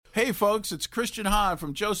Hey, folks, it's Christian Hahn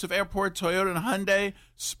from Joseph Airport Toyota and Hyundai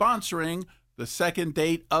sponsoring the Second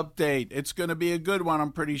Date Update. It's going to be a good one,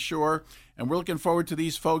 I'm pretty sure. And we're looking forward to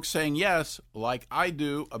these folks saying yes, like I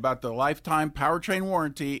do, about the lifetime powertrain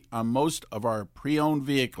warranty on most of our pre-owned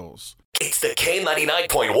vehicles. It's the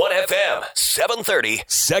K99.1 FM, 730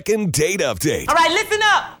 Second Date Update. All right, listen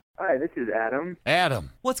up. Hi, this is Adam.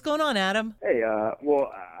 Adam. What's going on, Adam? Hey,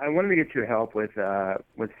 well, I wanted to get your help with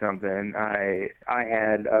something. I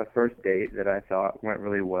had a first date that I thought went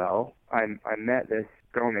really well. I met this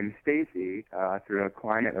girl named Stacy through a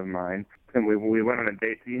client of mine, and we went on a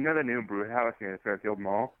date. So you know the new brew house near the Fairfield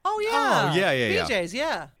Mall? Oh, yeah. Oh, yeah. BJ's,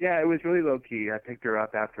 yeah. Yeah, it was really low key. I picked her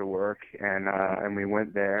up after work, and we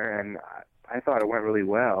went there, and I thought it went really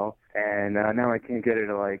well. And now I can't get her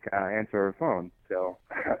to answer her phone.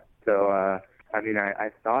 I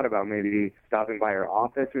thought about maybe stopping by her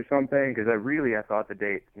office or something, because I thought the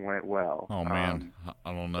date went well. Oh, man.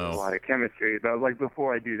 I don't There's a know. lot of chemistry, but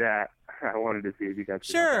before I do that, I wanted to see if you guys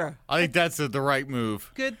could help out. Sure. I think that's the right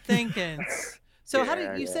move. Good thinking. So how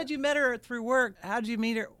Yeah, did you yeah. said you met her through work? How did you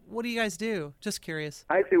meet her? What do you guys do? Just curious.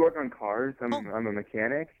 I actually work on cars. I'm Oh. a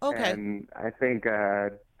mechanic. Okay. And I think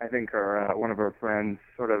her one of her friends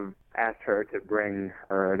sort of asked her to bring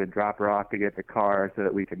her to drop her off to get the car so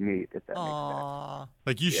that we could meet. If that makes sense. Aw.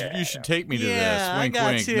 Like, you should take me to Yeah, this. I Wink,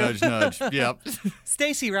 got wink, you. nudge, nudge. Yep.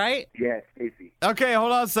 Stacy, right? Yeah, Stacy. Okay,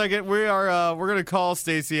 hold on a second. We're gonna call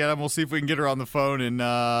Stacy, Adam. We'll see if we can get her on the phone and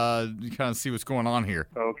kind of see what's going on here.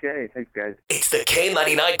 Okay, thanks, guys. It's the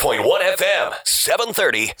K99.1 FM,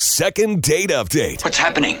 730 Second Date Update. What's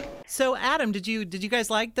happening? So Adam, did you guys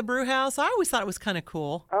like the brew house? I always thought it was kind of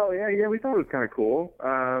cool. Oh yeah, we thought it was kind of cool.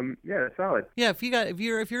 Yeah, solid. Yeah, if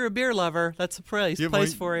you're a beer lover, that's a place Yeah,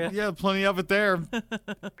 for you. Yeah, plenty of it there.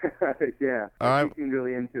 Yeah. All right. She seemed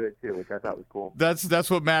really into it too, which I thought was cool. That's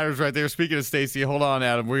what matters right there. Speaking of Stacy, hold on,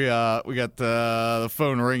 Adam. We got the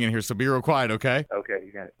phone ringing here, so be real quiet, okay? Okay,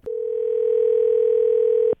 you got it.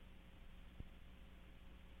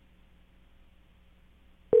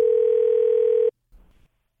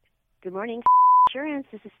 Good morning, insurance.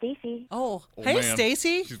 This is Stacy. Oh, Oh, hey, man.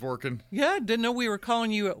 Stacy. She's working. Yeah, didn't know we were calling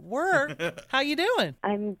you at work. How you doing?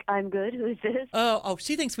 I'm good. Who is this? Oh,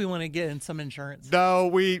 she thinks we want to get in some insurance. No,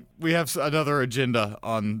 we have another agenda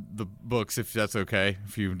on the books, if that's okay,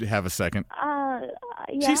 if you have a second.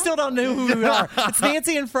 Yeah. She still don't know who we are. It's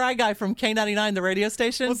Nancy and Fry Guy from K99, the radio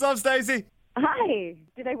station. What's up, Stacy? Hi.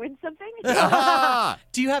 Did I win something?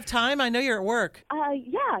 Do you have time? I know you're at work.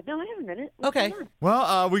 Yeah. No, I have a minute. What's Okay. going on?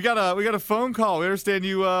 Well, we got a phone call. We understand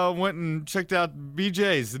you went and checked out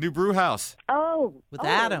BJ's, the new brew house. With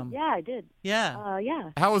Adam. Yeah, I did. Yeah. Yeah.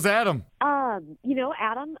 How was Adam?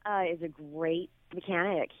 Adam is a great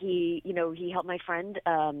mechanic. He helped my friend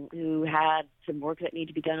who had some work that needed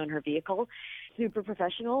to be done on her vehicle. Super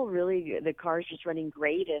professional. Really, the car's just running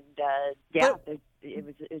great, and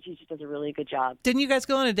she just does a really good job. Didn't you guys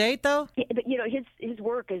go on a date, though? Yeah, but his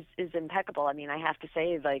work is impeccable. I mean, I have to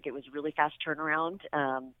say, it was a really fast turnaround.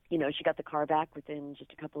 She got the car back within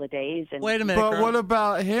just a couple of days. And Wait a minute. But girl. what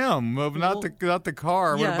about him? Not the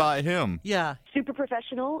car. What Yeah. about him? Yeah. super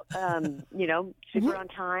professional. Super on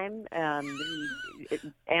time. He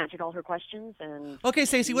answered all her questions. And Okay,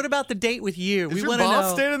 Stacey, what about the date with you? Is your wanna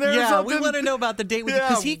boss know. standing there or Yeah, we something? want to know about the date with you Yeah.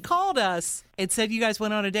 because he called us and said you guys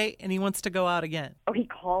went on a date and he wants to go out again. oh, he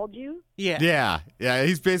called you? Yeah. Yeah.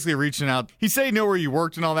 He's basically reaching out. He said he knew where you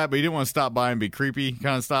worked and all that, but he didn't want to stop by and be creepy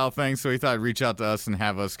kind of style thing. So he thought he'd reach out to us and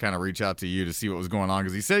have us kind of reach out to you to see what was going on.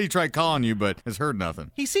 Because he said he tried calling you, but has heard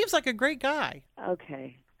nothing. He seems like a great guy.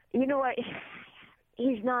 Okay. You know what?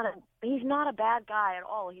 He's not a bad guy at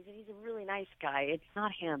all. He's a really nice guy. It's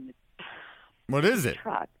not him. What is it?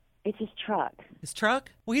 Truck. It's his truck. His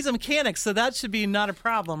truck? Well, he's a mechanic, so that should be not a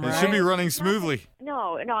problem, It right? should be running smoothly.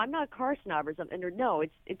 No, I'm not a car snob or something. No,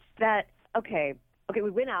 it's that. Okay, we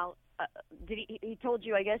went out. Did he told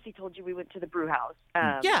you? I guess he told you we went to the brew house.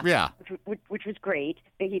 Yeah. Yeah. Which was great.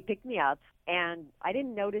 He picked me up, and I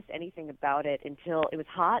didn't notice anything about it until it was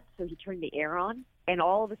hot. So he turned the air on, and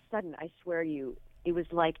all of a sudden, I swear to you, it was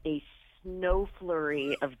like a snow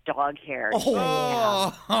flurry of dog hair.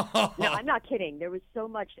 Oh. No, I'm not kidding. There was so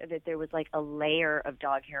much of it. There was like a layer of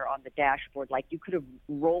dog hair on the dashboard. Like you could have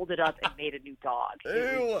rolled it up and made a new dog.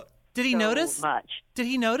 It was Did he so notice? much? Did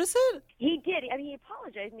he notice it? He did. I mean, he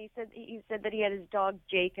apologized, and he said that he had his dog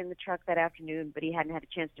Jake in the truck that afternoon, but he hadn't had a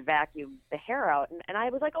chance to vacuum the hair out. And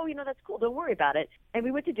I was like, oh, that's cool. Don't worry about it. And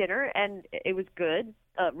we went to dinner, and it was good,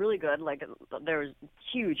 really good. Like there was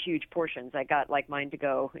huge portions. I got like mine to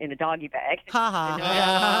go in a doggy bag. Ha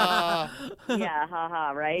ha. Yeah,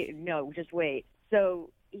 haha, right? No, just wait. So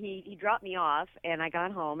he dropped me off, and I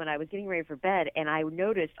got home, and I was getting ready for bed, and I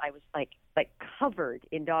noticed I was like covered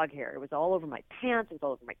in dog hair. It was all over my pants, it was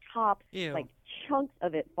all over my top, Ew. like chunks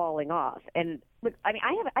of it falling off. And look, I mean,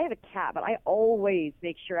 I have a cat, but I always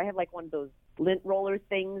make sure I have like one of those lint roller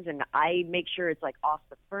things, and I make sure it's like off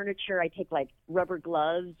the furniture. I take like rubber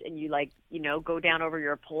gloves, and you like, go down over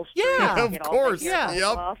your upholstery. Yeah, and Of get all course. the hair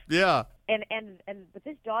Yep. off. Yeah. But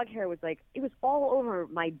this dog hair was like, it was all over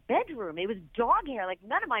my bedroom. It was dog hair, like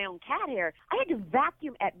none of my own cat hair. I had to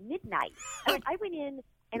vacuum at midnight. I went in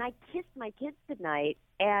and I kissed my kids goodnight,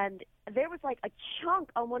 and there was like a chunk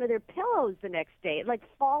on one of their pillows the next day. It like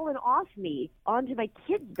fallen off me onto my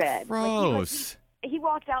kid's bed. Gross. He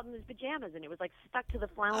walked out in his pajamas, and it was like stuck to the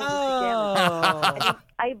flannel of his Oh. pajamas.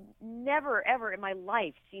 I mean, I've never, ever in my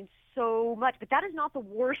life seen so much. But that is not the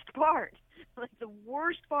worst part. Like the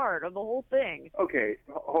worst part of the whole thing. Okay,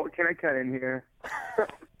 can I cut in here?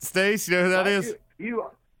 Stace, you know who that is?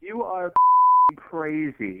 You are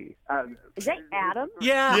crazy. Is that Adam?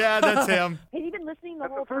 Yeah. Yeah, that's him. Has he been listening the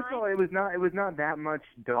whole First of all, time? it was not that much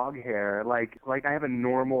dog hair. Like I have a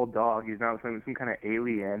normal dog. He's not some kind of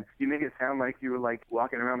alien. You make it sound like you were like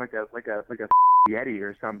walking around like a Yeti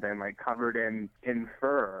or something, like covered in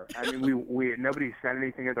fur. I mean, we nobody said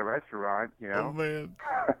anything at the restaurant, Oh, man.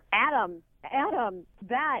 Adam,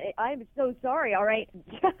 I'm so sorry, all right?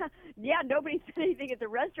 Yeah, nobody said anything at the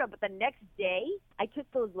restaurant, but the next day, I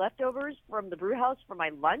took those leftovers from the brew house for my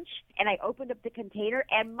lunch, and I opened up the container,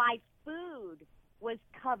 and my food was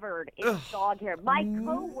covered in dog hair. My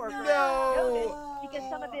coworker noticed because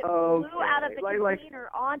some of it flew out of the container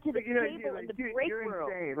onto the table in the break you're room.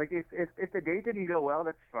 insane. Like if the date didn't go well,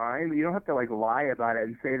 that's fine. But you don't have to like lie about it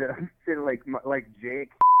and say that like Jake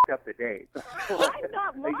up the date. I'm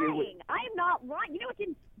not lying. I'm not lying. You know what?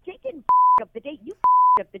 Jake didn't up the date. You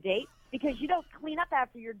up the date because you don't clean up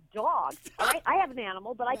after your dog. All right? I have an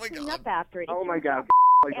animal, but I clean up after it. Oh my God.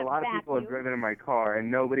 Like a lot of people have vacuum. driven in my car,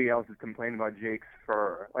 and nobody else has complained about Jake's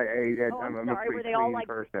fur. Like, I'm a sorry. pretty Were they all clean like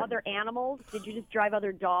person. other animals? Did you just drive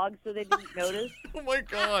other dogs so they didn't notice? Oh, my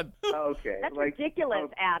God. Okay. That's like, ridiculous,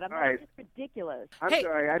 oh, Adam. all right. That's just ridiculous. I'm Hey.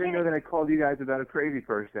 sorry. I didn't know that I called you guys about a crazy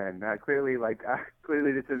person.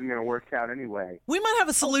 Clearly this isn't going to work out anyway. We might have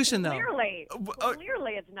a solution, though. Clearly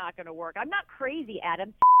it's not going to work. I'm not crazy,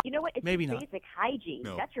 Adam. You know what? It's Maybe just not. basic hygiene.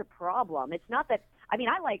 No. That's your problem. It's not that. I mean,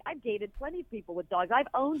 I've dated plenty of people with dogs. I've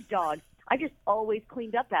owned dogs. I just always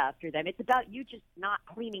cleaned up after them. It's about you just not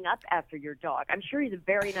cleaning up after your dog. I'm sure he's a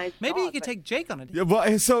very nice Maybe dog. you could but- take Jake on a date. Yeah,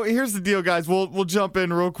 well, so here's the deal, guys. We'll jump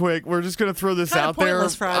in real quick. We're just gonna throw this Kinda out there.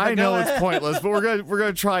 pointless, Fry, but I know go it's ahead. pointless, but we're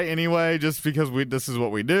gonna try anyway, just because this is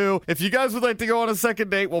what we do. If you guys would like to go on a second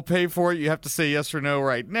date, we'll pay for it. You have to say yes or no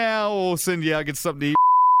right now. We'll send you out, get something to eat.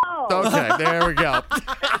 Oh, Okay, there we go.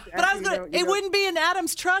 But I was gonna. It wouldn't be in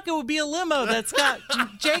Adam's truck. It would be a limo that's got.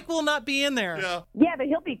 Jake will not be in there. yeah, but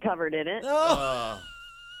he'll be covered in it. Oh.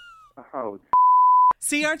 Oh,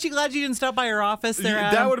 See, aren't you glad you didn't stop by our office there,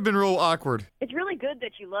 That Adam? would have been real awkward. It's really good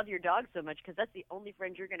that you love your dog so much because that's the only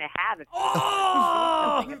friend you're going to have if you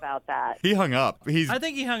Oh! do something about that. He hung up. I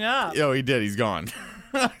think he hung up. Oh, he did. He's gone.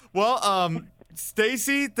 Well,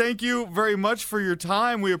 Stacy, thank you very much for your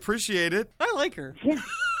time. We appreciate it. I like her.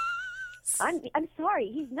 I'm sorry.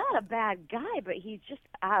 He's not a bad guy, but he's just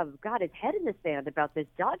got his head in the sand about this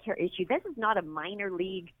dog hair issue. This is not a minor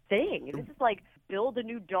league thing. This is like build a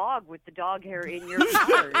new dog with the dog hair in your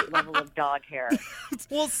car level of dog hair.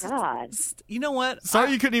 Well, God. you know what?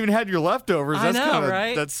 Sorry you couldn't even have your leftovers. I That's know, kinda,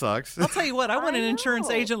 right? That sucks. I'll tell you what. I want an I insurance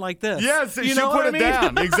know. agent like this. Yes, you you know should put what it I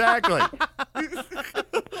mean? down. Exactly.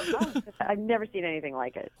 I've never seen anything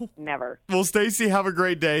like it. Never. Well, Stacy, have a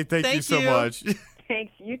great day. Thank you Thank so you. much.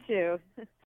 Thanks. You too.